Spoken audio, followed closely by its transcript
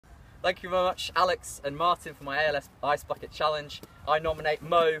Thank you very much, Alex and Martin, for my ALS Ice Bucket Challenge. I nominate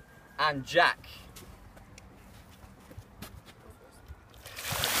Mo and Jack.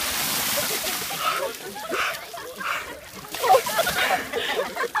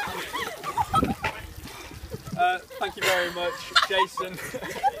 Thank you very much,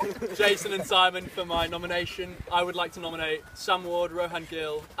 Jason and Simon, for my nomination. I would like to nominate Sam Ward, Rohan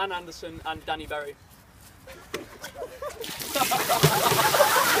Gill, Anne Anderson and Danny Berry.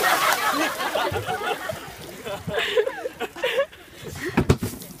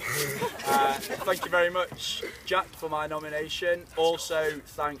 Thank you very much, Jack, for my nomination. Also,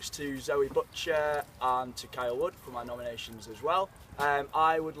 thanks to Zoe Butcher and to Kyle Wood for my nominations as well.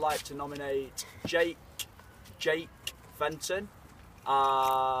 I would like to nominate Jake Fenton and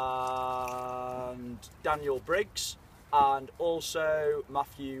Daniel Briggs, and also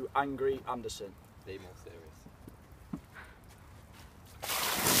Matthew Angry Anderson. Be more serious.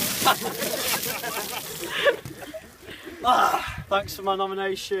 Thanks for my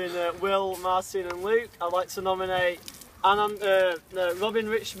nomination, Will, Martin and Luke. I'd like to nominate Robin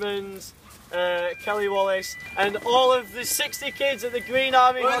Richmond, Kelly Wallace and all of the 60 kids at the Green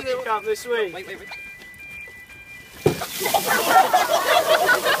Army hockey camp this week. Wait.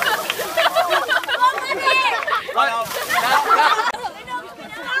 Right.